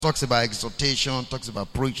Talks about exhortation, talks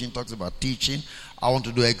about preaching, talks about teaching. I want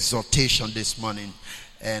to do exhortation this morning.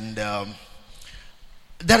 And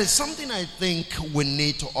there is something I think we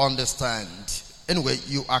need to understand. Anyway,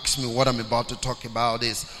 you asked me what I'm about to talk about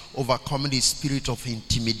is overcoming the spirit of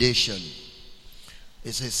intimidation.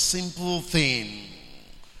 It's a simple thing.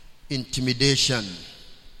 Intimidation.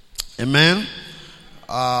 Amen?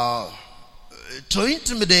 To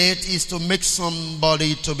intimidate is to make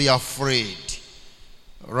somebody to be afraid.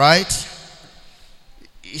 Right?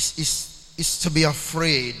 It's to be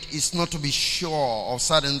afraid. It's not to be sure of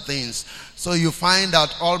certain things. So you find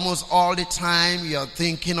that almost all the time you are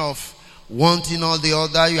thinking of wanting all the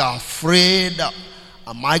other. You are afraid.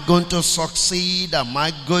 Am I going to succeed? Am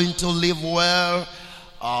I going to live well?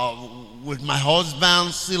 Will my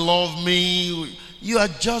husband still love me? You are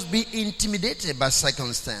just being intimidated by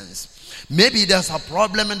circumstance. Maybe there's a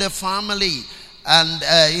problem in the family and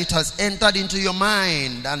it has entered into your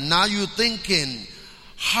mind, and now you're thinking,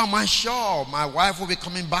 how am I sure my wife will be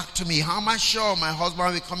coming back to me? How am I sure my husband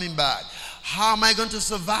will be coming back? How am I going to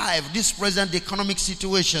survive this present economic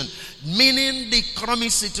situation? Meaning the economic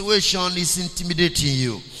situation is intimidating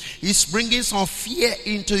you. It's bringing some fear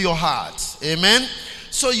into your heart. Amen?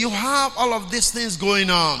 So you have all of these things going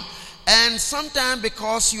on. And sometimes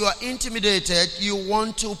because you are intimidated, you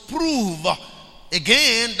want to prove.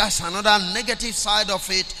 Again, that's another negative side of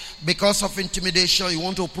it. Because of intimidation, you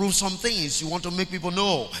want to prove some things. You want to make people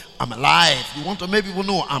know I'm alive. You want to make people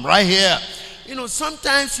know I'm right here. You know,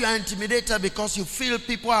 sometimes you are intimidated because you feel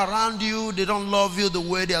people around you, they don't love you the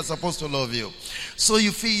way they are supposed to love you. So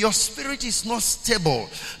you feel your spirit is not stable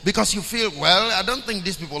because you feel, well, I don't think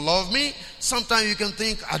these people love me. Sometimes you can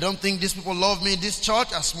think, I don't think these people love me in this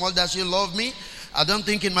church as much as you love me. I don't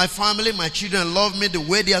think in my family, my children love me the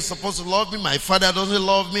way they are supposed to love me. My father doesn't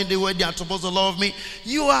love me the way they are supposed to love me.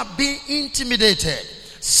 You are being intimidated.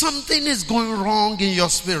 Something is going wrong in your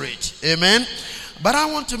spirit. Amen. But I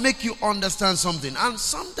want to make you understand something. And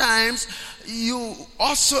sometimes you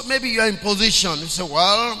also, maybe you're in position. You say,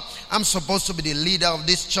 well, I'm supposed to be the leader of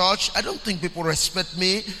this church. I don't think people respect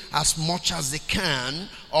me as much as they can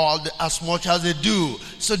or as much as they do.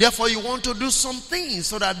 So therefore you want to do something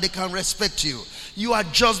so that they can respect you. You are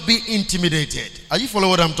just being intimidated. Are you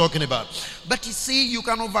following what I'm talking about? But you see, you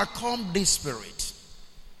can overcome this spirit.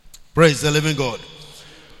 Praise the living God.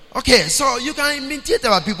 Okay, so you can imitate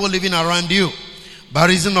about people living around you by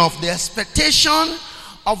reason of the expectation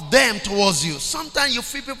of them towards you. Sometimes you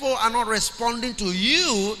feel people are not responding to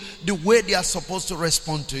you the way they are supposed to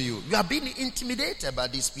respond to you. You are being intimidated by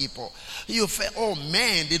these people. You feel, oh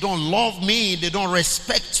man, they don't love me, they don't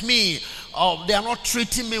respect me, they are not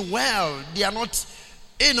treating me well, they are not,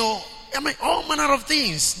 all manner of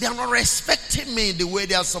things. They are not respecting me the way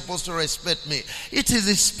they are supposed to respect me. It is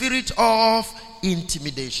the spirit of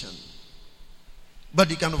intimidation. But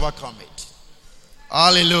you can overcome it.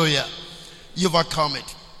 Hallelujah. You overcome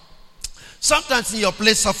it. Sometimes in your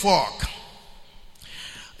place of work,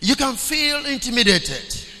 you can feel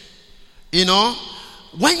intimidated.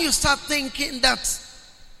 When you start thinking that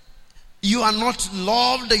you are not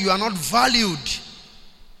loved, you are not valued.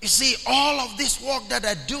 You see, all of this work that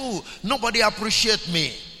I do, nobody appreciates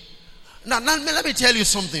me. Now, let me tell you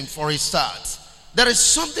something for a start. There is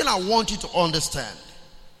something I want you to understand.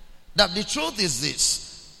 That the truth is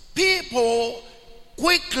this. People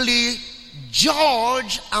quickly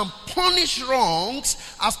judge and punish wrongs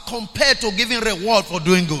as compared to giving reward for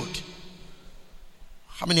doing good.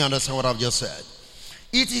 How many understand what I've just said?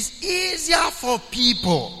 It is easier for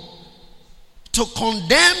people to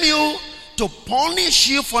condemn you, to punish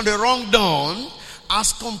you for the wrong done,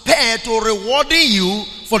 as compared to rewarding you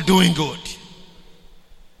for doing good.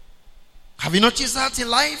 Have you noticed that in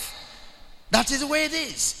life? That is the way it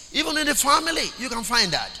is. Even in the family, you can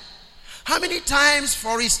find that. How many times,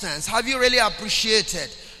 for instance, have you really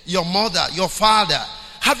appreciated your mother, your father?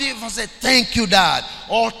 Have you ever said, thank you, Dad,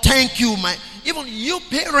 or thank you, my... Even you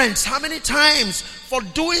parents, how many times for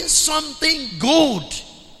doing something good?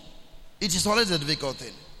 It is always a difficult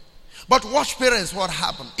thing. But watch parents, what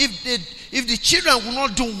happens. If the children will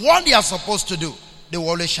not do what they are supposed to do, they will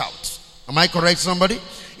always shout. Am I correct, somebody?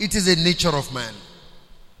 It is the nature of man.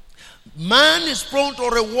 Man is prone to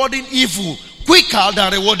rewarding evil quicker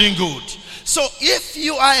than rewarding good. So if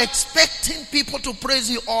you are expecting people to praise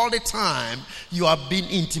you all the time, you are being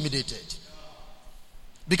intimidated.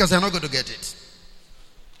 Because they're not going to get it.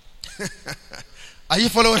 Are you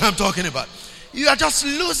following what I'm talking about? You are just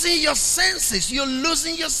losing your senses. You're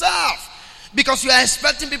losing yourself. Because you are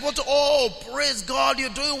expecting people to, praise God, you're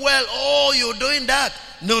doing well. You're doing that.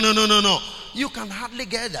 No. You can hardly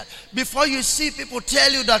get that. Before you see people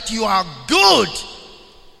tell you that you are good,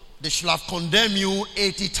 they should have condemned you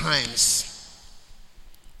 80 times.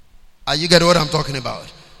 Are you getting what I'm talking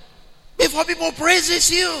about? Before people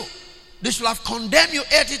praises you, they should have condemned you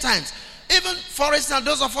 80 times. Even, for instance,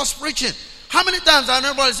 those of us preaching. How many times I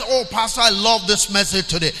remember say, oh, Pastor, I love this message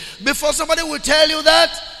today. Before somebody will tell you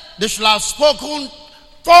that, they should have spoken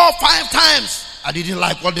 4 or 5 times. I didn't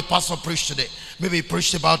like what the pastor preached today. Maybe he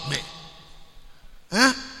preached about me.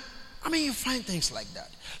 Huh? I mean, you find things like that.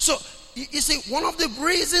 So, you see, one of the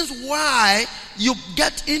reasons why you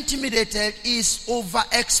get intimidated is over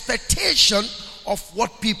expectation of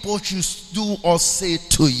what people should do or say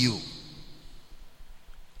to you.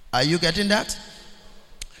 Are you getting that?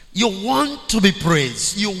 You want to be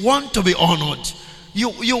praised. You want to be honored.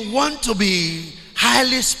 You want to be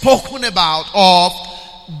highly spoken about of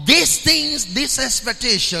these things, this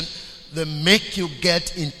expectation that make you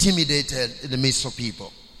get intimidated in the midst of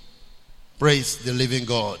people. Praise the living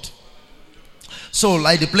God. So,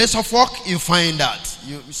 like the place of work, you find that.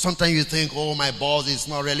 Sometimes you think, oh, my boss is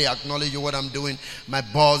not really acknowledging what I'm doing. My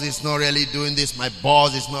boss is not really doing this. My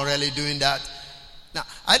boss is not really doing that. Now,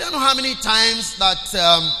 I don't know how many times that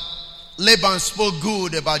Laban spoke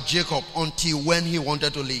good about Jacob until when he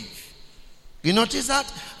wanted to leave. You notice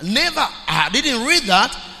that? Never. I didn't read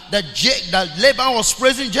that Laban was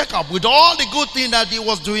praising Jacob with all the good things that he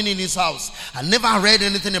was doing in his house. I never read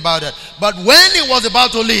anything about it. But when he was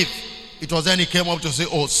about to leave, it was then he came up to say,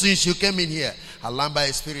 oh, since you came in here, I learned by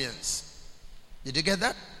experience. Did you get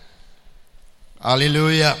that?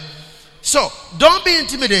 Hallelujah. So, don't be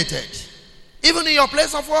intimidated. Even in your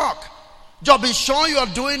place of work. Just be sure you are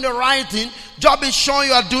doing the right thing. Just be sure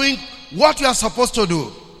you are doing what you are supposed to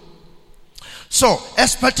do. So,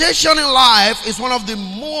 expectation in life is one of the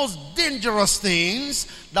most dangerous things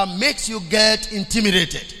that makes you get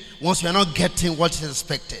intimidated once you are not getting what is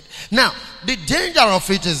expected. Now, the danger of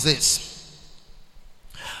it is this.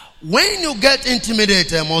 When you get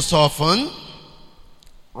intimidated most often,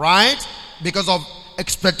 right, because of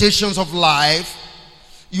expectations of life,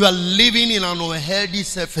 you are living in an unhealthy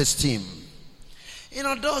self-esteem. You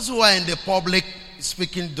know, those who are in the public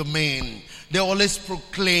speaking domain, they always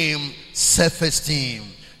proclaim self-esteem.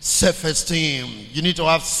 Self-esteem. You need to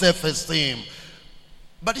have self-esteem.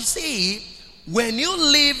 But you see, when you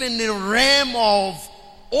live in the realm of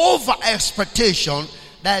over-expectation,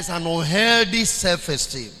 there is an unhealthy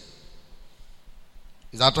self-esteem.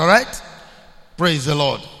 Is that all right? Praise the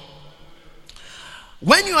Lord.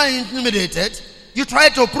 When you are intimidated, you try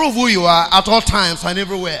to prove who you are at all times and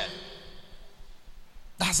everywhere.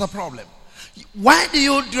 That's a problem. Why do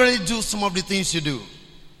you really do some of the things you do?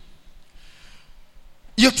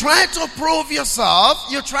 You try to prove yourself.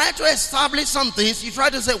 You try to establish some things. You try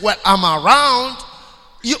to say, well, I'm around.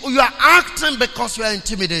 You are acting because you are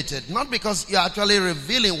intimidated, not because you are actually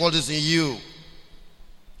revealing what is in you.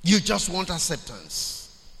 You just want acceptance.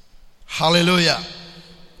 Hallelujah.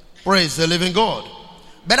 Praise the living God.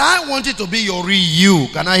 But I want it to be your real you.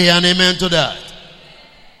 Can I hear an amen to that?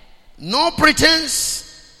 No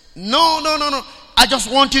pretense. No. I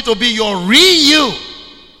just want you to be your real you.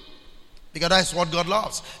 Because that's what God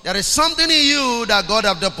loves. There is something in you that God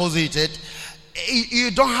has deposited.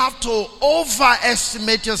 You don't have to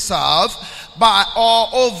overestimate yourself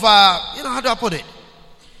how do I put it?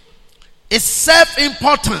 It's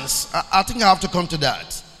self-importance. I think I have to come to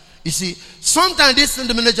that. You see, sometimes this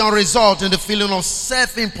intimidation results in the feeling of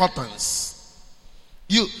self-importance.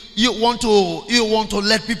 You want to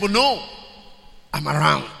let people know I'm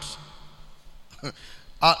around.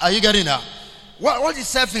 Are you getting that? What is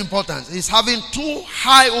self-importance? It's having too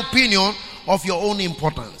high opinion of your own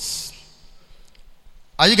importance.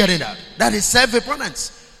 Are you getting that? That is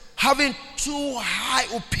self-importance. Having too high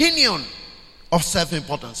opinion of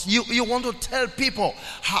self-importance. You want to tell people,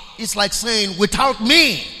 it's like saying, without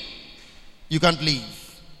me, you can't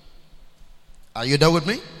live. Are you there with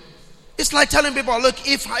me? It's like telling people, look,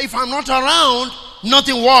 if I'm not around,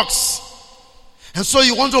 nothing works. And so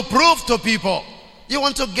you want to prove to people. You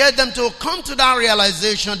want to get them to come to that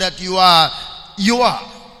realization that you are.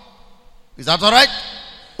 Is that all right?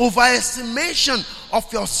 Overestimation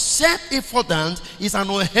of your self-importance is an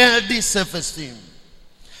unhealthy self-esteem.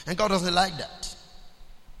 And God doesn't like that.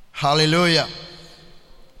 Hallelujah.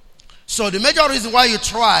 So the major reason why you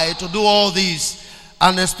try to do all this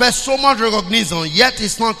and expect so much recognition, yet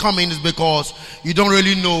it's not coming, is because you don't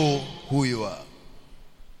really know who you are.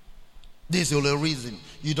 This is the only reason.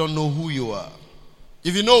 You don't know who you are.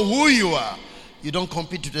 If you know who you are, you don't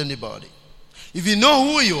compete with anybody. If you know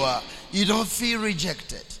who you are, you don't feel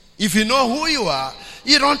rejected. If you know who you are,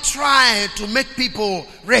 you don't try to make people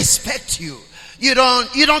respect you. You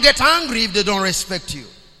don't get angry if they don't respect you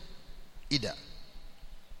either.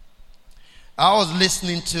 I was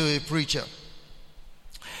listening to a preacher,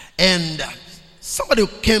 and somebody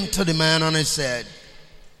came to the man and he said,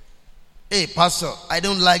 "Hey, Pastor, I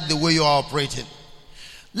don't like the way you are operating.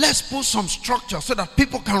 Let's put some structure so that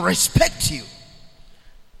people can respect you."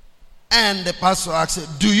 And the pastor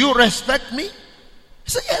asked, "Do you respect me?"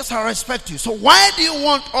 He said, "Yes, I respect you. So why do you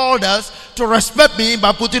want others to respect me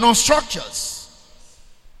by putting on structures?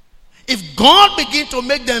 If God begin to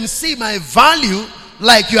make them see my value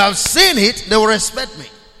like you have seen it, they will respect me.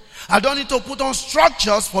 I don't need to put on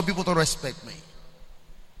structures for people to respect me."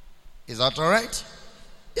 Is that all right?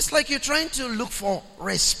 It's like you're trying to look for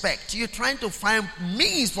respect. You're trying to find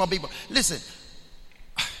means for people. Listen,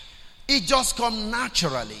 it just comes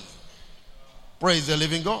naturally. Praise the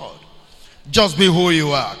living God. Just be who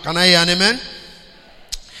you are. Can I hear an amen?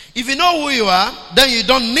 If you know who you are, then you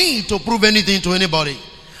don't need to prove anything to anybody.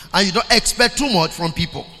 And you don't expect too much from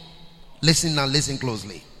people. Listen and listen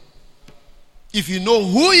closely. If you know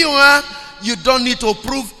who you are, you don't need to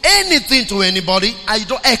prove anything to anybody. And you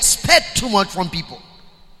don't expect too much from people.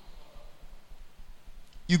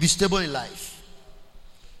 You'll be stable in life.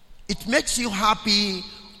 It makes you happy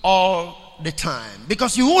all the time.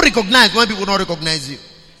 Because you won't recognize when people don't recognize you.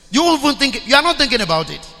 You won't even think, you are not thinking about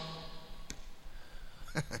it.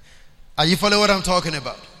 Are you following what I'm talking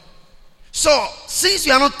about? So, since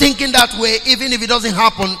you are not thinking that way, even if it doesn't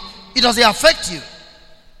happen, it doesn't affect you.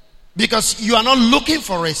 Because you are not looking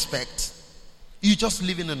for respect. You just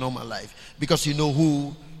live in a normal life. Because you know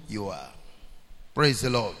who you are. Praise the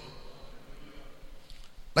Lord.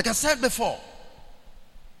 Like I said before,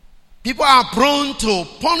 people are prone to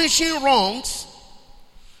punishing wrongs,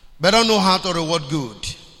 but don't know how to reward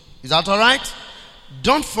good. Is that all right?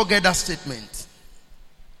 Don't forget that statement.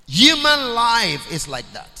 Human life is like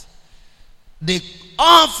that. They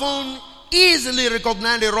often easily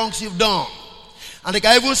recognize the wrongs you've done. And they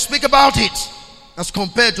can even speak about it as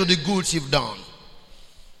compared to the goods you've done.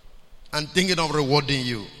 And thinking of rewarding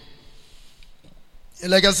you.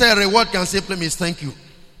 Like I said, reward can simply mean thank you.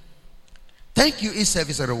 Thank you itself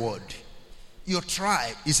is a reward. Your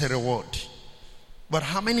tribe is a reward. But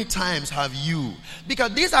how many times have you?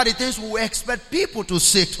 Because these are the things we expect people to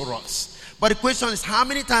say to us. But the question is, how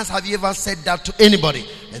many times have you ever said that to anybody?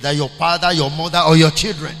 Either your father, your mother, or your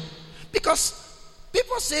children? Because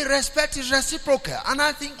people say respect is reciprocal. And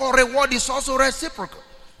I think reward is also reciprocal.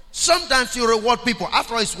 Sometimes you reward people.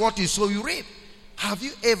 After all, it's what you sow, you reap. Have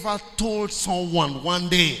you ever told someone one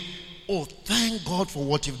day, "Oh, thank God for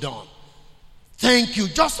what you've done. Thank you."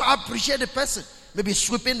 Just to appreciate the person. Maybe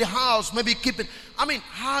sweeping the house, maybe keeping. I mean,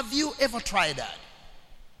 have you ever tried that?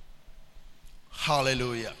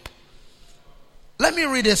 Hallelujah. Let me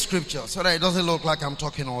read a scripture so that it doesn't look like I'm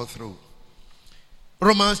talking all through.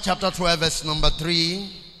 Romans chapter 12, verse number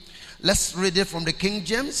 3. Let's read it from the King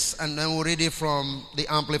James and then we'll read it from the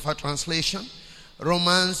Amplified Translation.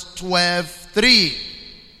 Romans 12, 3.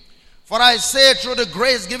 "For I say through the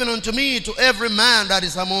grace given unto me to every man that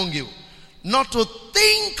is among you, not to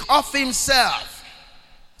think of himself,"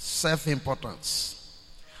 self-importance,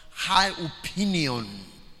 high opinion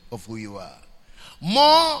of who you are,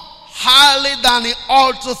 "more highly than he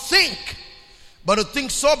ought to think, but to think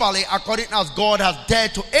soberly according as God has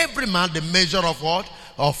dealt to every man the measure of what?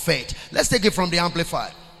 Of faith." Let's take it from the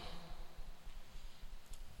Amplified.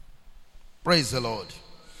 Praise the Lord.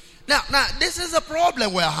 Now, this is a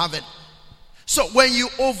problem we're having. So when you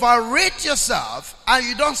overrate yourself and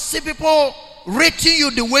you don't see people rating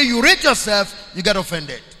you the way you rate yourself, you get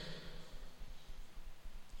offended.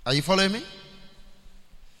 Are you following me?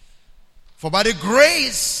 "For by the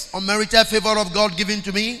grace, unmerited favor of God given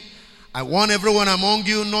to me, I want everyone among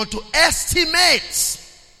you not to estimate,"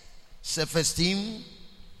 self-esteem,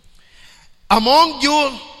 "among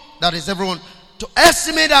you," that is everyone, "to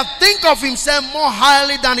estimate and think of himself more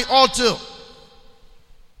highly than he ought to.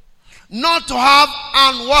 Not to have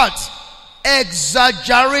an what?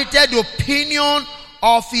 Exaggerated opinion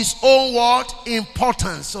of his own what?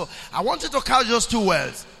 Importance." So I want you to count those two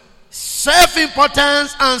words.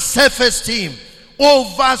 Self-importance and self-esteem.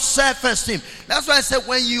 Over self-esteem. That's why I said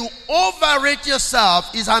when you overrate yourself,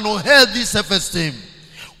 it's an unhealthy self-esteem.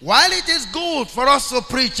 While it is good for us to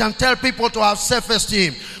preach and tell people to have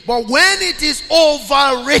self-esteem, but when it is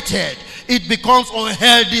overrated, it becomes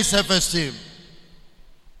unhealthy self-esteem.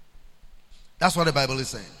 That's what the Bible is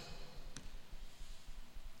saying.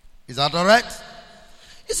 Is that all right?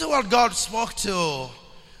 This is what God spoke to,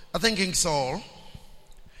 I think, King Saul.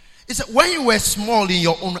 He said, when you were small in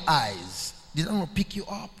your own eyes, did that not pick you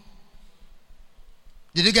up?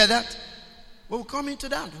 Did you get that? We'll come into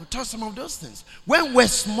that. We'll touch some of those things. When we're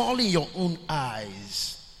small in your own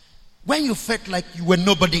eyes, when you felt like you were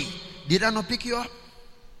nobody, Did I not pick you up?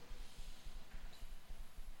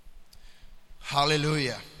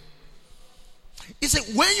 Hallelujah. He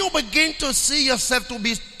said, when you begin to see yourself to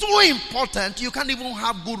be too important, you can't even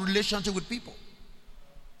have good relationship with people.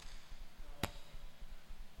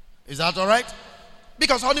 Is that all right?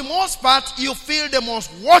 Because on the most part, you feel they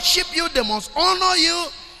must worship you, they must honor you.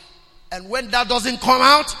 And when that doesn't come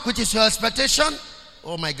out, which is your expectation,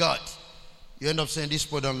 oh my God, you end up saying, these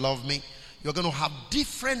people don't love me. You're going to have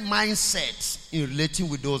different mindsets in relating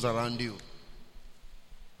with those around you.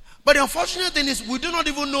 But the unfortunate thing is, we do not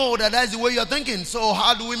even know that that's the way you're thinking. So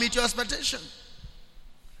how do we meet your expectation?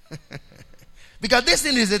 Because this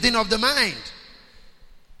thing is the thing of the mind.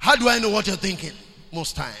 How do I know what you're thinking?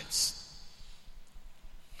 Most times.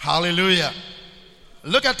 Hallelujah.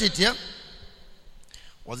 Look at it here.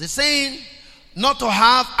 Was he saying not to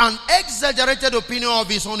have an exaggerated opinion of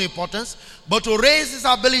his own importance, but to raise his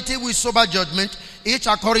ability with sober judgment, each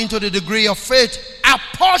according to the degree of faith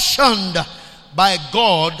apportioned by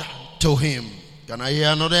God to him. Can I hear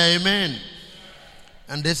another amen?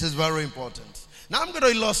 And this is very important. Now I'm going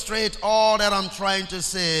to illustrate all that I'm trying to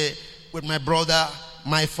say with my brother,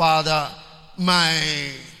 my father, my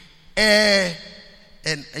heir,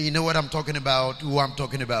 and you know what I'm talking about, who I'm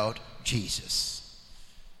talking about? Jesus.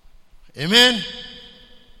 Amen.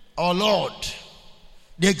 Our Lord.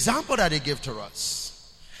 The example that he gave to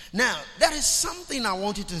us. Now, there is something I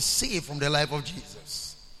want you to see from the life of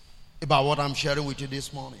Jesus about what I'm sharing with you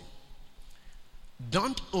this morning.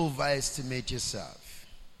 Don't overestimate yourself.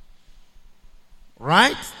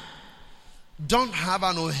 Right? Don't have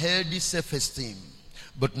an unhealthy self-esteem,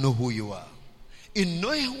 but know who you are. In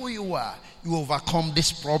knowing who you are, you overcome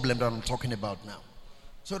this problem that I'm talking about now.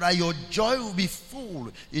 So that your joy will be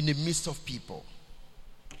full in the midst of people.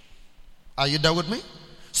 Are you there with me?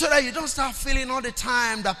 So that you don't start feeling all the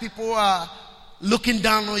time that people are looking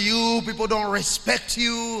down on you, people don't respect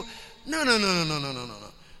you. No.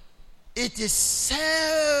 It is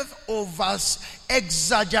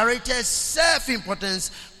exaggerated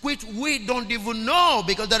self-importance which we don't even know,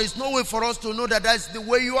 because there is no way for us to know that that's the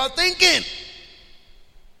way you are thinking.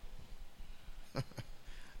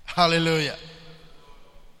 Hallelujah.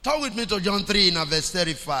 Talk with me to John 3 in verse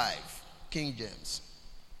 35, King James.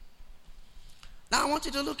 Now I want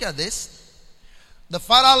you to look at this. The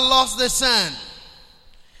Father loves the Son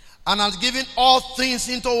and has given all things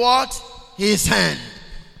into what? His hand.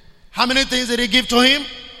 How many things did he give to him?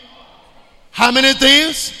 How many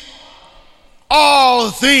things?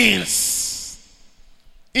 All things.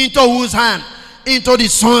 Into whose hand? Into the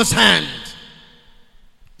Son's hand.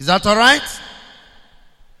 Is that all right?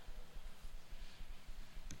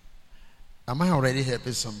 Am I already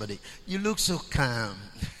helping somebody? You look so calm.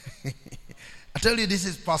 I tell you, this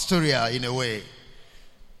is pastoral in a way.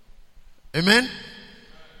 Amen?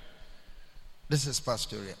 This is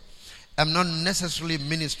pastoral. I'm not necessarily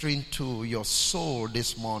ministering to your soul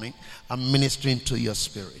this morning. I'm ministering to your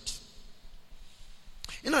spirit.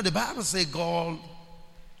 You know, the Bible says God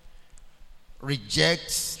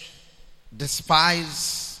rejects,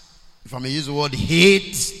 despises, if I may use the word,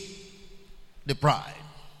 hates the pride,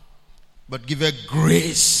 but give a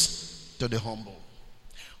grace to the humble.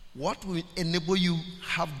 What will enable you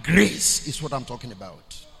have grace is what I'm talking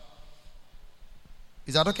about.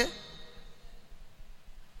 Is that okay?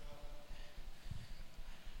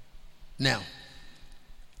 Now,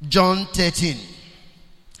 John 13.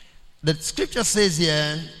 The scripture says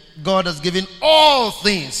here, God has given all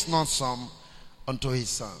things, not some, unto his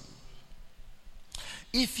Son.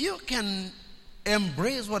 If you can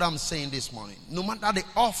embrace what I'm saying this morning, no matter the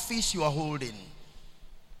office you are holding,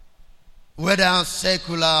 whether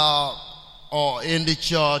secular or in the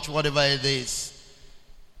church, whatever it is,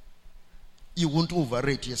 you won't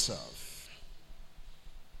overrate yourself.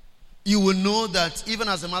 You will know that even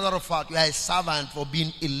as a matter of fact, you are a servant for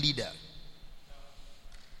being a leader.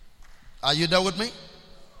 Are you there with me?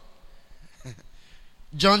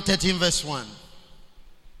 John 13 verse 1.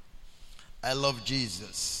 I love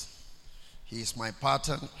Jesus. He is my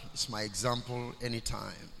pattern. He's my example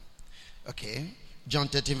anytime. Okay. John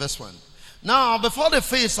 13 verse 1. Now, before the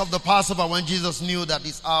feast of the Passover, when Jesus knew that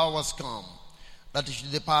his hour was come, that he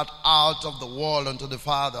should depart out of the world unto the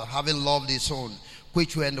Father, having loved his own,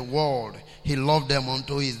 which were in the world, he loved them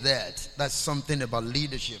unto his death. That's something about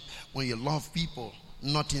leadership. When you love people,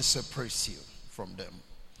 nothing separates you from them.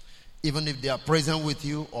 Even if they are present with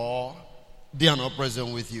you or they are not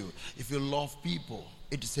present with you. If you love people,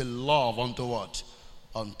 it is a love unto what?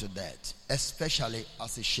 Unto death. Especially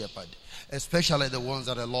as a shepherd. Especially the ones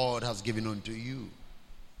that the Lord has given unto you.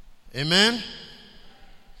 Amen?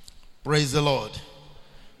 Praise the Lord.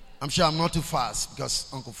 I'm sure I'm not too fast, because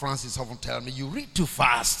Uncle Francis often tells me, you read too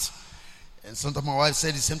fast. And sometimes my wife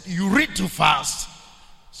said the same thing, you read too fast.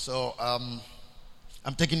 So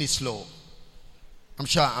I'm taking it slow. I'm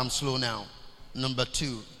sure I'm slow now. Number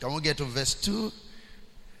 2. Can we get to verse 2?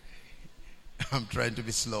 I'm trying to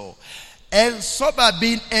be slow. And supper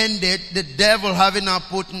being ended, the devil having now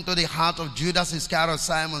put into the heart of Judas Iscariot,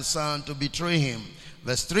 Simon's son, to betray him.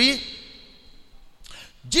 Verse 3.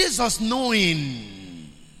 Jesus knowing.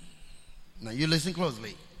 Now you listen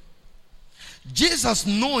closely. Jesus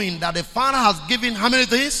knowing that the Father has given how many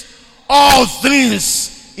things? All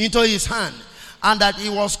things into his hand. And that he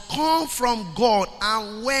was come from God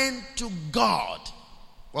and went to God.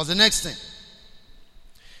 What's the next thing?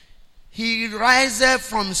 He riseth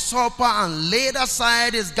from supper and laid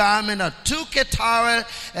aside his garment and took a towel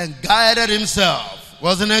and girded himself.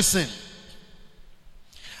 What's the next thing?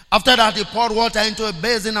 After that, he poured water into a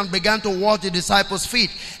basin and began to wash the disciples' feet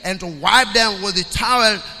and to wipe them with the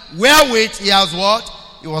towel wherewith he has what?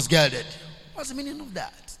 He was girded. What's the meaning of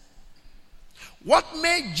that? What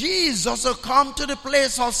made Jesus come to the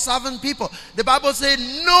place of serving people? The Bible said,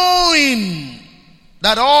 knowing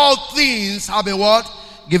that all things have been what?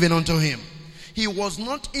 Given unto him. He was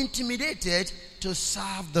not intimidated to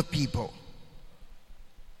serve the people.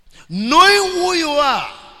 Knowing who you are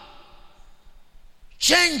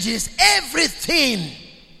changes everything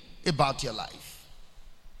about your life.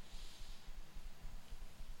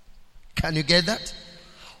 Can you get that?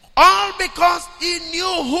 All because he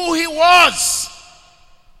knew who he was.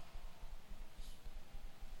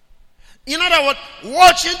 In other words,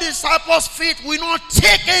 watching the disciples' feet will not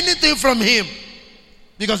take anything from him,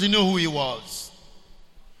 because he knew who he was.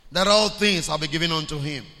 That all things have been given unto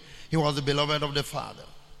him. He was the beloved of the Father.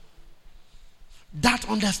 That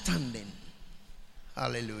understanding.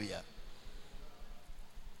 Hallelujah.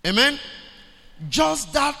 Amen.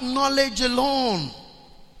 Just that knowledge alone.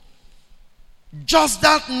 Just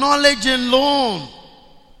that knowledge alone.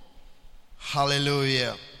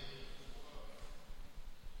 Hallelujah.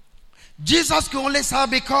 Jesus could only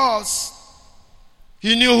serve because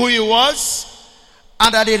he knew who he was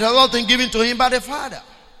and that it had all been given to him by the Father.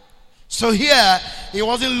 So here, he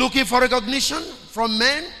wasn't looking for recognition from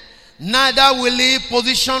men, neither will he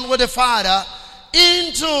position with the Father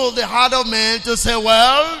into the heart of man to say,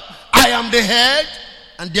 well, I am the head,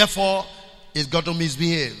 and therefore he's got to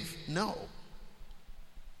misbehave. No.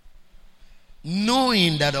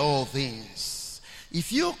 Knowing that all things,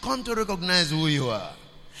 if you come to recognize who you are,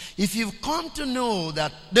 if you've come to know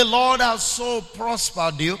that the Lord has so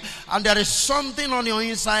prospered you, and there is something on your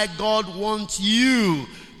inside God wants you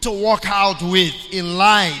to walk out with in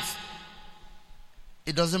life,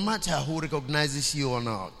 it doesn't matter who recognizes you or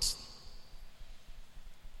not.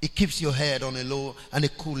 It keeps your head on a low and a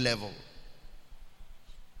cool level.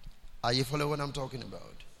 Are you following what I'm talking about?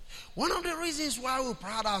 One of the reasons why we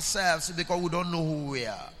pride ourselves is because we don't know who we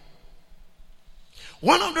are.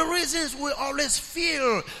 One of the reasons we always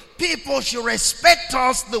feel people should respect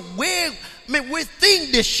us the way we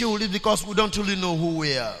think they should is because we don't really know who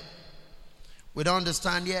we are. We don't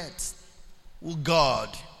understand yet who God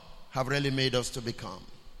have really made us to become.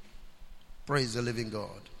 Praise the living God.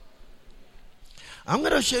 I'm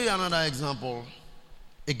going to show you another example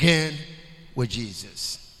again with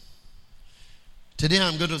Jesus. Today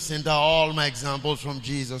I'm going to center all my examples from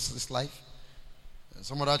Jesus' life. And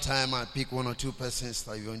some other time I pick one or two persons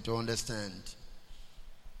that you're going to understand.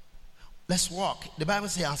 Let's walk. The Bible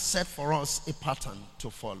says, "I set for us a pattern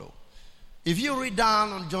to follow." If you read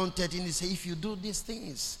down on John 13, it says, if you do these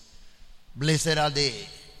things, blessed are they,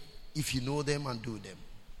 if you know them and do them.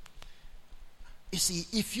 You see,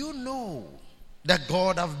 if you know that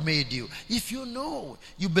God have made you, if you know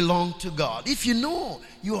you belong to God, if you know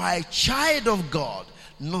you are a child of God,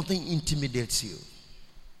 nothing intimidates you.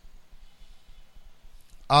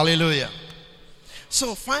 Hallelujah.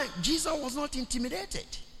 So fine, Jesus was not intimidated.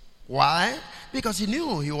 Why? Because he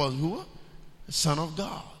knew he was who? The Son of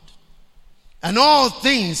God. And all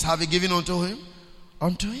things have been given unto him.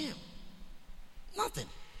 Unto him. Nothing.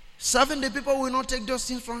 70 people will not take those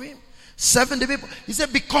things from him. 70 people. He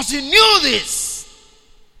said because he knew this,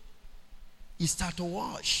 he started to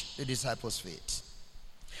wash the disciples' feet.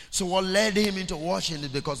 So what led him into washing is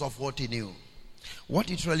because of what he knew. What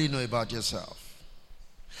do you truly know about yourself?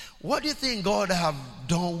 What do you think God have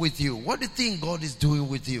done with you? What do you think God is doing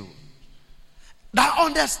with you? That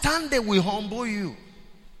understanding will humble you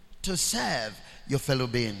to serve your fellow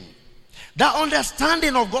being. That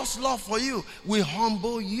understanding of God's love for you will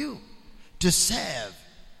humble you to serve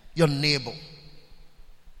your neighbor.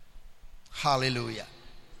 Hallelujah.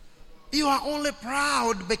 You are only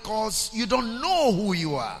proud because you don't know who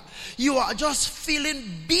you are. You are just feeling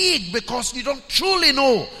big because you don't truly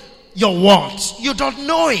know your worth. You don't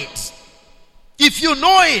know it. If you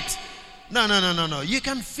know it, no. You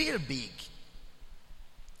can feel big.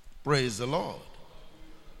 Praise the Lord.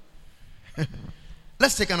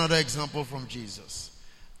 Let's take another example from Jesus.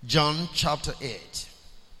 John chapter 8.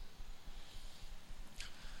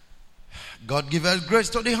 God give us grace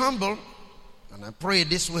to the humble. And I pray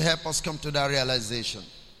this will help us come to that realization.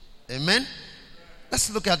 Amen. Let's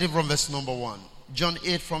look at it from verse number 1. John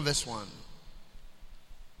 8 from verse 1.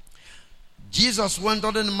 Jesus went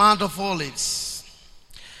on the Mount of Olives.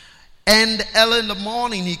 And early in the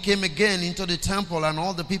morning he came again into the temple, and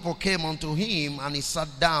all the people came unto him, and he sat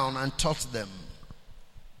down and taught them.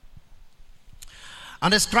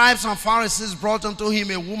 And the scribes and Pharisees brought unto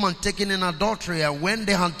him a woman taken in adultery, and when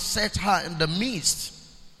they had set her in the midst,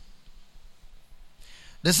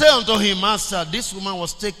 they said unto him, Master, this woman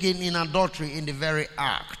was taken in adultery in the very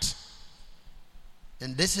act.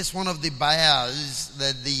 And this is one of the biases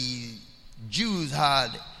that the Jews had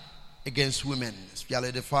against women,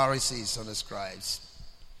 especially the Pharisees and the scribes.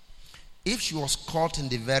 If she was caught in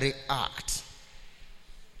the very act,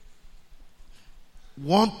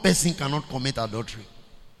 one person cannot commit adultery.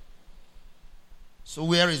 So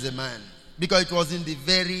where is the man? Because it was in the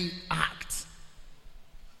very act.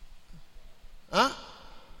 Huh?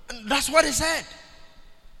 And that's what he said.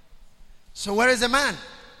 So where is the man?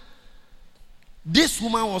 This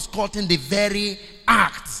woman was caught in the very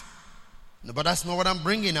act. No, but that's not what I'm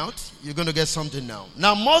bringing out. You're going to get something now.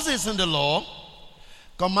 Now Moses in the law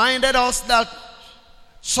commanded us that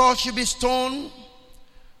Saul should be stoned.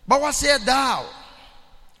 But what said thou?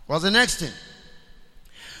 What's the next thing?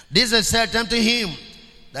 This they said unto him,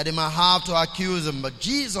 that he might have to accuse him. But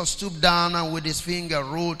Jesus stooped down and with his finger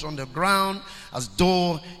wrote on the ground as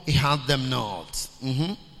though he had them not.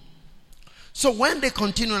 So when they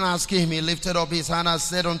continued asking him, he lifted up his hand and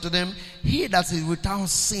said unto them, he that is without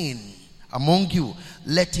sin among you,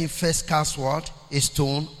 let him first cast what? A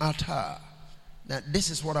stone at her. Now this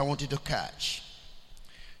is what I want you to catch.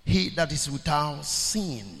 He that is without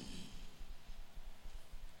sin.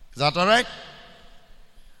 Is that all right?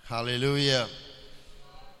 Hallelujah.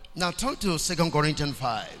 Now turn to 2 Corinthians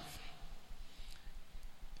 5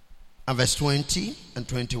 and verse 20 and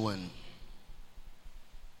 21.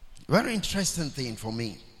 Very interesting thing for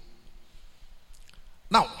me.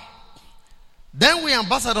 Now, then we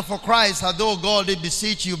ambassador for Christ, although God did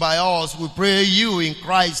beseech you by us, we pray you in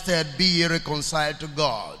Christ's stead be ye reconciled to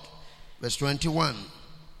God. Verse 21.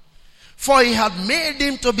 For he had made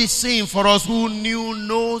him to be sin for us who knew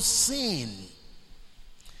no sin,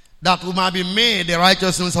 that we might be made the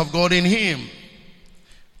righteousness of God in him.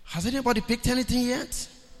 Has anybody picked anything yet?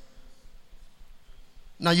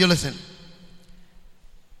 Now you listen.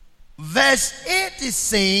 Verse 8 is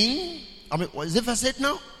saying, what is it verse 8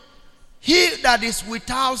 now? He that is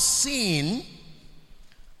without sin,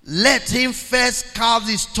 let him first cast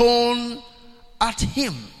the stone at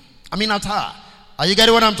him. At her. Are you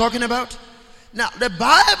getting what I'm talking about? Now the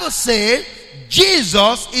Bible says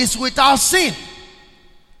Jesus is without sin.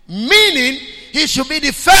 Meaning, he should be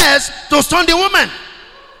the first to stone the woman.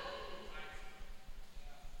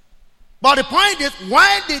 But the point is,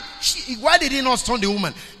 why did he not stone the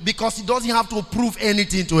woman? Because he doesn't have to prove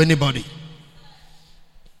anything to anybody.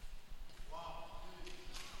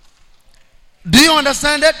 Do you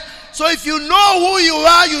understand that? So if you know who you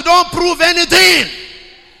are, you don't prove anything.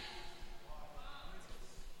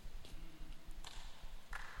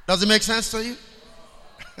 Does it make sense to you?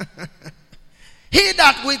 He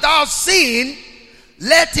that without sin,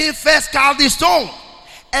 let him first cast the stone.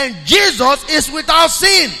 And Jesus is without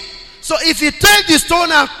sin. So if he takes the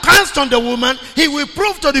stone and cast on the woman, he will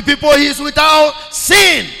prove to the people he is without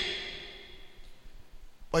sin.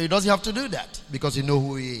 But he doesn't have to do that because he knows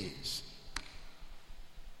who he is.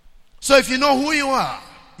 So if you know who you are,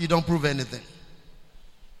 you don't prove anything.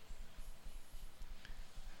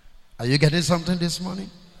 Are you getting something this morning?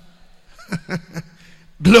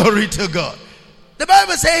 Glory to God. The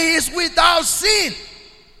Bible says he is without sin.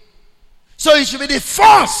 So he should be the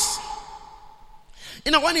first.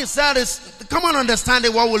 When he said this, come on, understand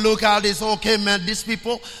it. What we look at is, okay, man, these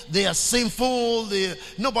people, they are sinful.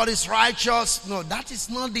 Nobody's righteous. No, that is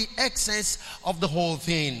not the essence of the whole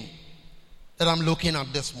thing that I'm looking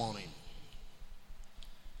at this morning.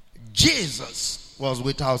 Jesus was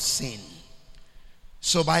without sin.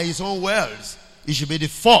 So by his own words, he should be the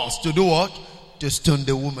first to do what? To stone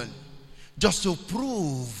the woman. Just to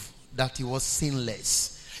prove that he was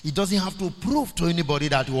sinless. He doesn't have to prove to anybody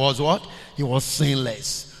that he was what? He was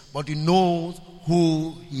sinless. But he knows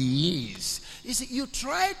who he is. You see, you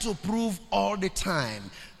try to prove all the time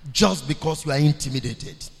just because you are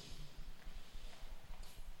intimidated.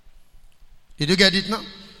 Did you get it now?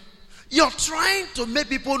 You're trying to make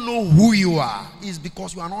people know who you are. It's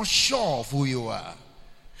because you are not sure of who you are.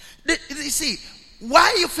 You see,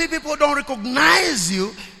 why you feel people don't recognize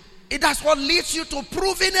you, that's what leads you to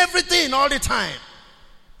proving everything all the time.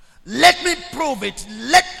 Let me prove it.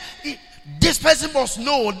 This person must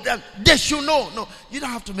know. That they should know. No, you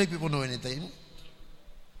don't have to make people know anything.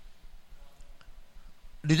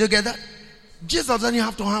 Did you get that? Jesus doesn't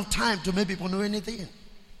have to have time to make people know anything.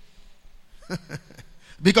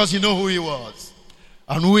 Because you know who he was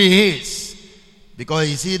and who he is. Because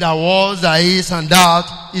he see that was, that is, and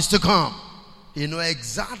that is to come. He know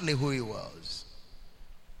exactly who he was.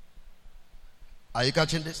 Are you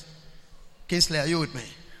catching this? Kingsley, are you with me?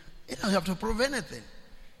 You don't have to prove anything.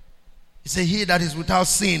 He said, he that is without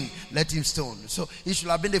sin, let him stone. So he should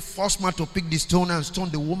have been the first man to pick the stone and stone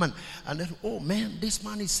the woman. And then, oh man, this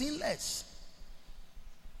man is sinless.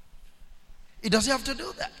 He doesn't have to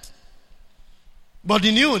do that. But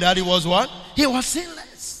he knew that he was what? He was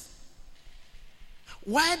sinless.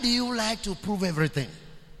 Why do you like to prove everything?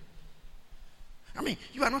 I mean,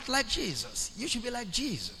 you are not like Jesus. You should be like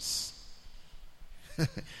Jesus.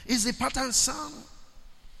 He's the pattern son.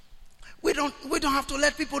 We don't have to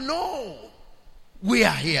let people know we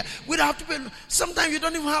are here. We don't have to be, sometimes you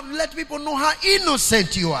don't even have to let people know how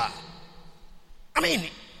innocent you are. I mean,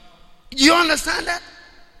 you understand that?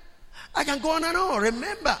 I can go on and on.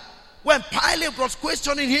 Remember, when Pilate was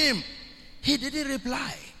questioning him, he didn't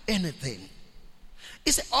reply anything.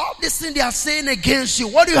 He said, all this thing they are saying against you,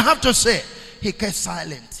 what do you have to say? He kept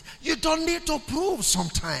silent. You don't need to prove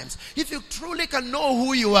sometimes. If you truly can know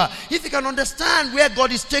who you are, if you can understand where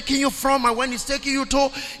God is taking you from and when he's taking you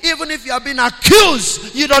to, even if you have been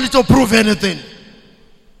accused, you don't need to prove anything.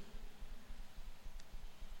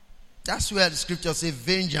 That's where the scripture says,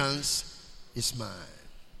 vengeance is mine.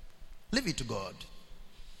 Leave it to God.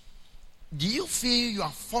 Do you feel you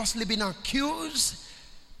are falsely being accused?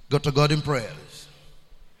 Go to God in prayers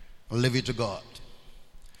and leave it to God.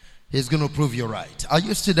 He's going to prove you right. Are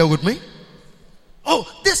you still there with me? Oh,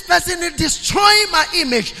 this person is destroying my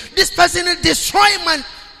image. This person is destroying my...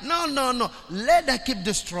 No. Let them keep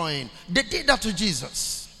destroying. They did that to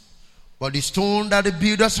Jesus. But the stone that the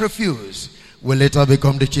builders refused will later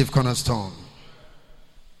become the chief cornerstone.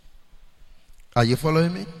 Are you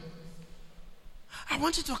following me? I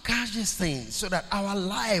want you to catch this thing so that our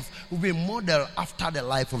life will be modeled after the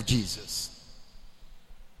life of Jesus.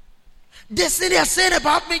 This thing they are saying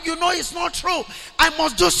about me, you know it's not true. I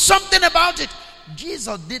must do something about it.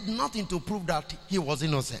 Jesus did nothing to prove that he was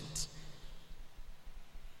innocent.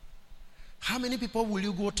 How many people will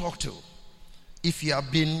you go talk to if you have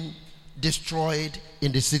been destroyed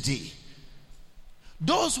in the city?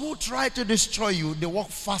 Those who try to destroy you, they walk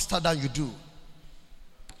faster than you do.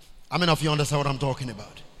 How many of you understand what I'm talking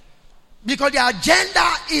about? Because the agenda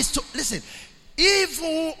is to, listen,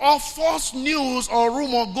 evil or false news or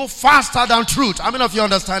rumor go faster than truth. How many of you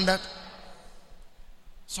understand that?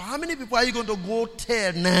 So how many people are you going to go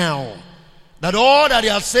tell now that all that they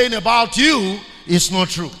are saying about you is not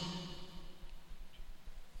true?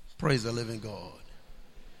 Praise the living God.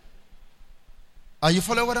 Are you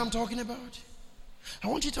following what I'm talking about? I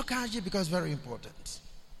want you to catch it because it's very important.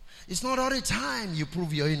 It's not all the time you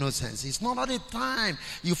prove your innocence. It's not all the time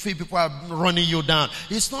you feel people are running you down.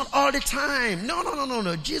 It's not all the time.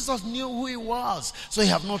 No. Jesus knew who he was, so he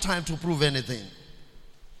had no time to prove anything.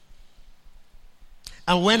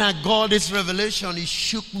 And when I got this revelation, it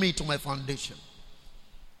shook me to my foundation.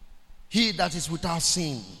 He that is without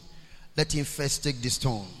sin, let him first take the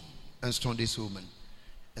stone and stone this woman.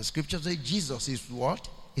 And scripture says Jesus is what?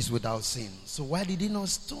 Is without sin. So why did he not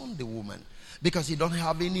stone the woman? Because he don't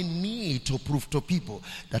have any need to prove to people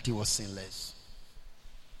that he was sinless.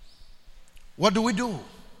 What do we do?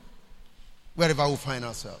 Wherever we find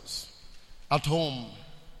ourselves. At home.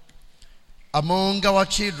 Among our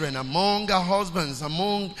children. Among our husbands.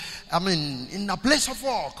 In a place of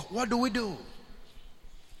work. What do we do?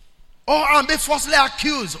 Oh, I'm being falsely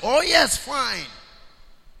accused. Oh yes, fine.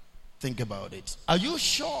 Think about it. Are you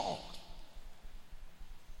sure?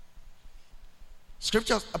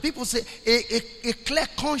 Scriptures, people say, a clear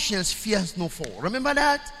conscience fears no fall. Remember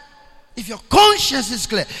that? If your conscience is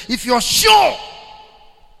clear, if you're sure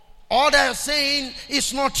all they're saying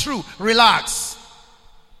is not true, relax.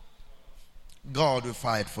 God will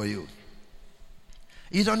fight for you.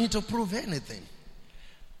 You don't need to prove anything.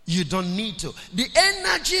 You don't need to. The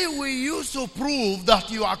energy we use to prove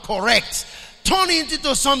that you are correct, turn it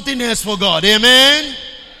into something else for God. Amen?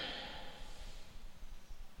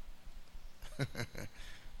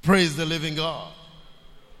 Praise the living God.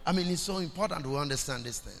 I mean, it's so important to understand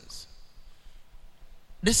these things.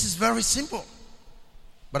 This is very simple,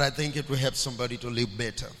 but I think it will help somebody to live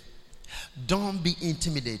better. Don't be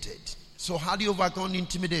intimidated. So how do you overcome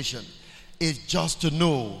intimidation? It's just to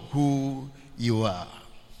know who you are.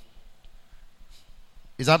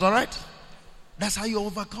 Is that all right? That's how you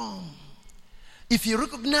overcome. If you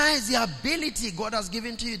recognize the ability God has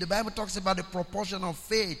given to you, the Bible talks about the proportion of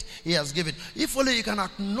faith He has given. If only you can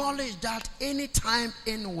acknowledge that anytime,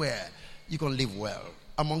 anywhere, you can live well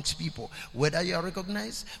amongst people. Whether you are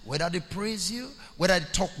recognized, whether they praise you, whether they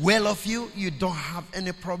talk well of you, you don't have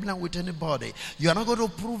any problem with anybody. You are not going to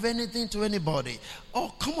prove anything to anybody.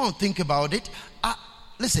 Oh, come on, think about it.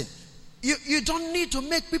 Listen, you don't need to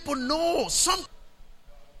make people know something.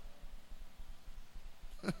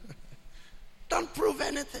 Don't prove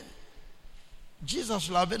anything. Jesus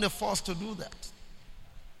should have been the first to do that.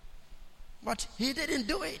 But He didn't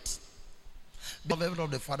do it. Beloved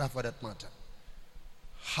of the Father for that matter.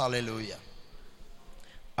 Hallelujah.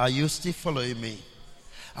 Are you still following me?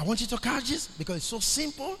 I want you to catch this because it's so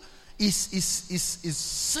simple. It's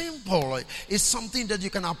simple. It's something that you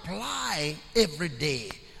can apply every day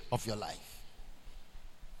of your life.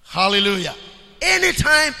 Hallelujah.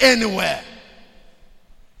 Anytime, anywhere.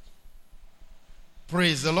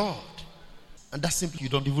 Praise the Lord. And that's simply you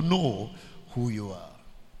don't even know who you are.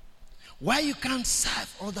 Why you can't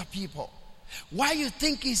serve other people? Why you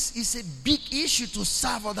think it's a big issue to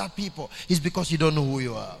serve other people is because you don't know who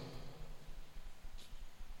you are.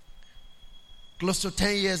 Close to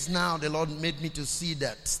 10 years now, the Lord made me to see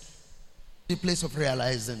that. The place of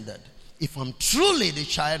realizing that if I'm truly the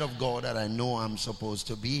child of God that I know I'm supposed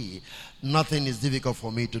to be, nothing is difficult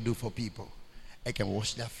for me to do for people. I can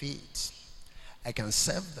wash their feet. I can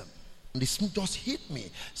serve them. And this just hit me.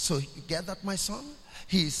 So you get that, my son?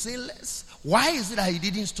 He is sinless. Why is it that he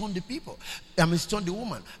didn't stone the people? Stone the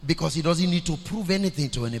woman. Because he doesn't need to prove anything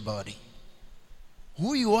to anybody.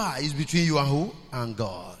 Who you are is between you and who? And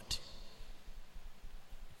God.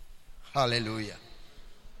 Hallelujah.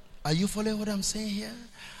 Are you following what I'm saying here?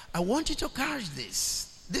 I want you to catch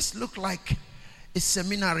this. This looks like a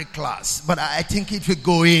seminary class, but I think it will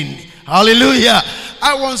go in. Hallelujah.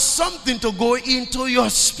 I want something to go into your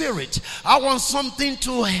spirit. I want something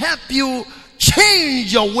to help you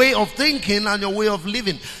change your way of thinking and your way of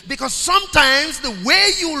living. Because sometimes the way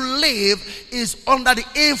you live is under the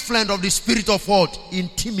influence of the spirit of what?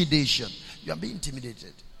 Intimidation. You are being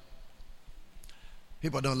intimidated.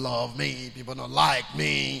 People don't love me. People don't like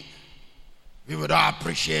me. People don't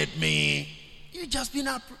appreciate me. You've just been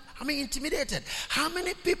intimidated. How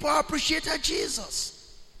many people appreciated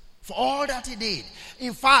Jesus for all that He did?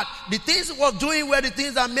 In fact, the things He was doing were the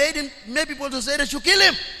things that made people to say they should kill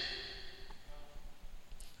Him.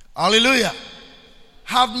 Hallelujah.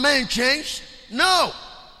 Have men changed? No.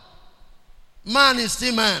 Man is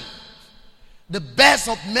still man. The best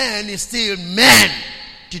of men is still man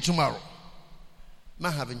till tomorrow.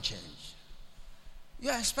 Man haven't changed. You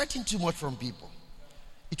are expecting too much from people.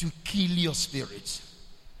 It will kill your spirit.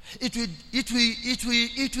 It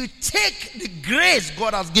will take the grace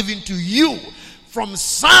God has given to you from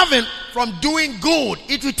serving, from doing good.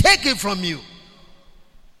 It will take it from you.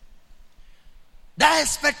 That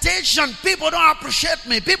expectation, people don't appreciate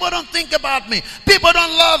me. People don't think about me. People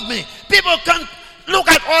don't love me. People can't look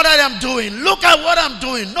at all that I'm doing. Look at what I'm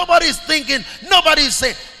doing. Nobody's thinking. Nobody's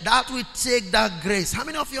saying. That will take that grace. How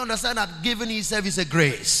many of you understand that giving Himself is a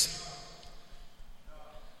grace?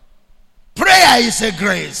 Prayer is a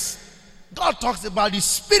grace. God talks about the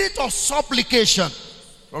spirit of supplication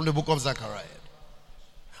from the book of Zechariah.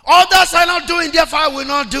 Others are not doing, therefore I will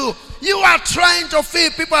not do. You are trying to feel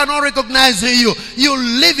people are not recognizing you. You're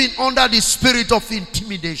living under the spirit of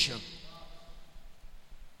intimidation.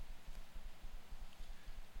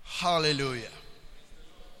 Hallelujah.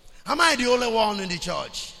 Am I the only one in the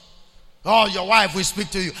church? Oh, your wife will speak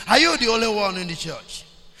to you. Are you the only one in the church?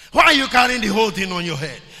 Why are you carrying the whole thing on your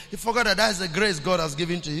head? You forgot that that's the grace God has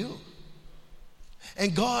given to you.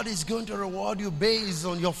 And God is going to reward you based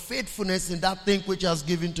on your faithfulness in that thing which He has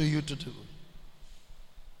given to you to do.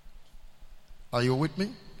 Are you with me?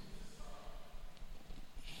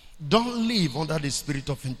 Don't live under the spirit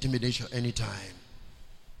of intimidation anytime.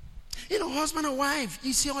 You know, husband and wife,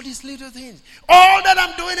 you see all these little things. All that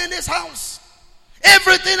I'm doing in this house.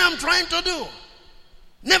 Everything I'm trying to do.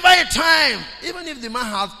 Never a time. Even if the man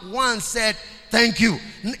has once said thank you.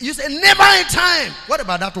 You say never a time. What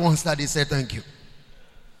about that once that he said thank you?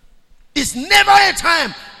 It's never a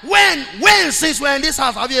time. When since we're in this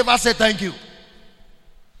house have you ever said thank you?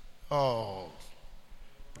 Oh.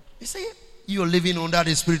 You see, you're living under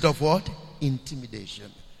the spirit of what?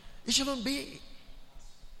 Intimidation. It shouldn't be.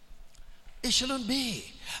 It shouldn't be.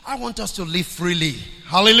 I want us to live freely.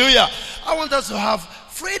 Hallelujah. I want us to have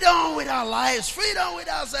freedom with our lives, freedom with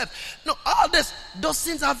ourselves. No, those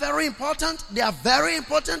things are very important. They are very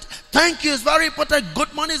important. Thank you is very important.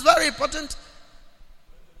 Good money is very important.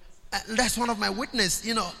 And that's one of my witness.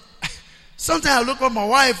 Sometimes I look at my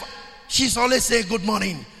wife. She's always saying good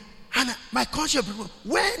morning. And my conscious people,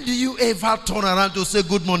 when do you ever turn around to say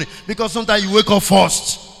good morning? Because sometimes you wake up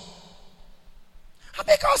first. And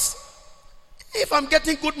because if I'm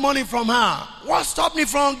getting good money from her, what stopped me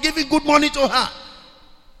from giving good money to her?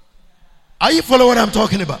 Are you following what I'm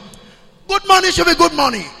talking about? Good money should be good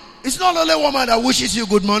money. It's not only a woman that wishes you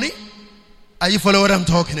good money. Are you following what I'm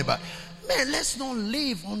talking about? Man, let's not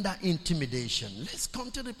live under intimidation. Let's come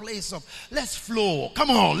to the place of, let's flow. Come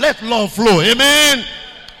on, let love flow. Amen.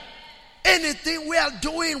 Anything we are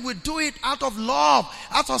doing, we do it out of love,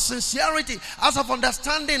 out of sincerity, out of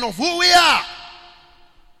understanding of who we are.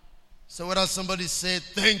 So whether somebody say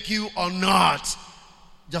thank you or not,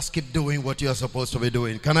 just keep doing what you are supposed to be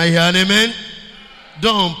doing. Can I hear an amen?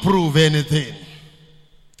 Don't prove anything.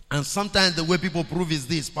 And sometimes the way people prove is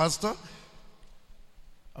this, Pastor,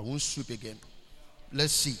 I won't sweep again.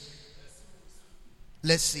 Let's see.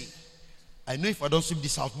 Let's see. I know if I don't sweep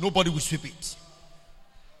this house, nobody will sweep it.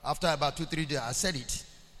 After about 2-3 days, I said it.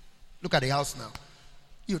 Look at the house now.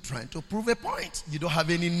 You're trying to prove a point. You don't have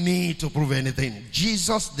any need to prove anything.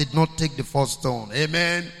 Jesus did not take the first stone.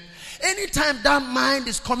 Amen. Anytime that mind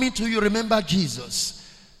is coming to you, remember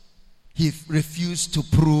Jesus. He refused to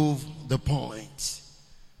prove the point.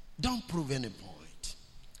 Don't prove any point.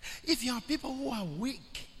 If you are people who are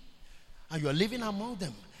weak and you are living among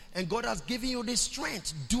them and God has given you the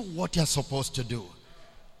strength, do what you're supposed to do.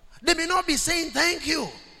 They may not be saying thank you,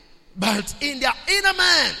 but in their inner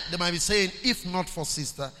man, they might be saying, if not for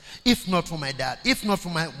sister, if not for my dad, if not for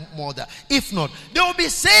my mother, if not. They will be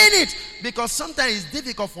saying it because sometimes it's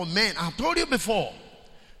difficult for men. I've told you before,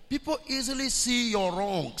 people easily see your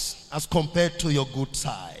wrongs as compared to your good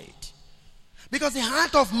side. Because the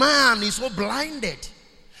heart of man is so blinded.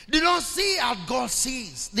 They don't see as God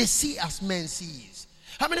sees. They see as men sees.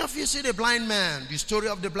 How many of you see the blind man? The story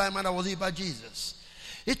of the blind man that was healed by Jesus.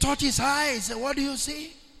 He touched his eyes. He said, what do you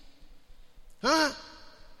see? Huh?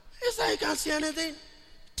 He said, you can't see anything.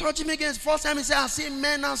 Touch him again. First time he said, I see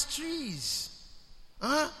men as trees.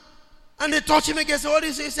 Huh? And they touch him again. So what do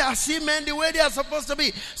you say? He said, I see men the way they are supposed to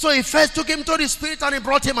be. So he first took him to the spirit and he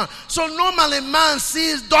brought him out. So normally man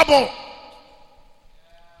sees double.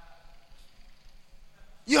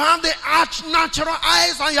 You have the natural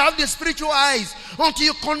eyes and you have the spiritual eyes. Until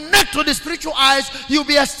you connect to the spiritual eyes, you'll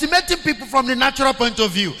be estimating people from the natural point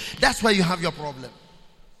of view. That's where you have your problem.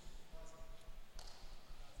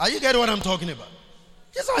 Are you getting what I'm talking about?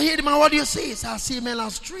 Just I hear man, what do you see? He said, I see men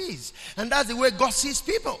as trees. And that's the way God sees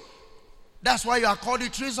people. That's why you are called the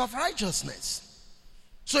trees of righteousness.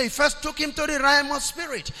 So he first took him to the realm of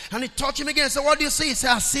spirit. And he touched him again and said, what do you see? He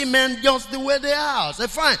said, I see men just the way they are. I said,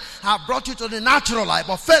 fine, I brought you to the natural life.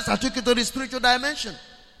 But first I took you to the spiritual dimension.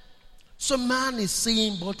 So man is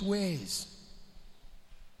seeing both ways.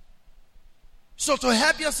 So to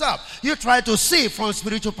help yourself, you try to see from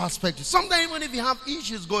spiritual perspective. Sometimes even if you have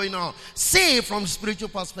issues going on, see from spiritual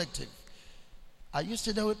perspective. Are you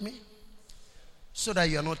still there with me? So that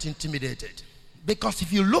you are not intimidated. Because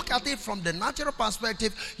if you look at it from the natural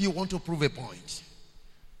perspective, you want to prove a point.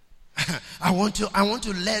 I want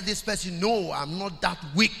to let this person know I'm not that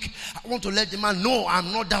weak. I want to let the man know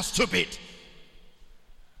I'm not that stupid.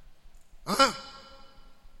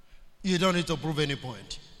 You don't need to prove any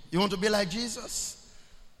point. You want to be like Jesus?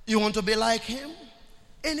 You want to be like him?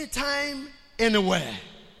 Anytime, anywhere.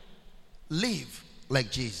 Live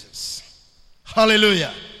like Jesus.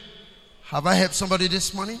 Hallelujah. Have I helped somebody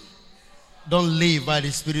this morning? Don't live by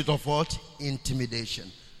the spirit of what?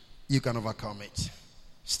 Intimidation. You can overcome it.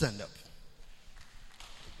 Stand up.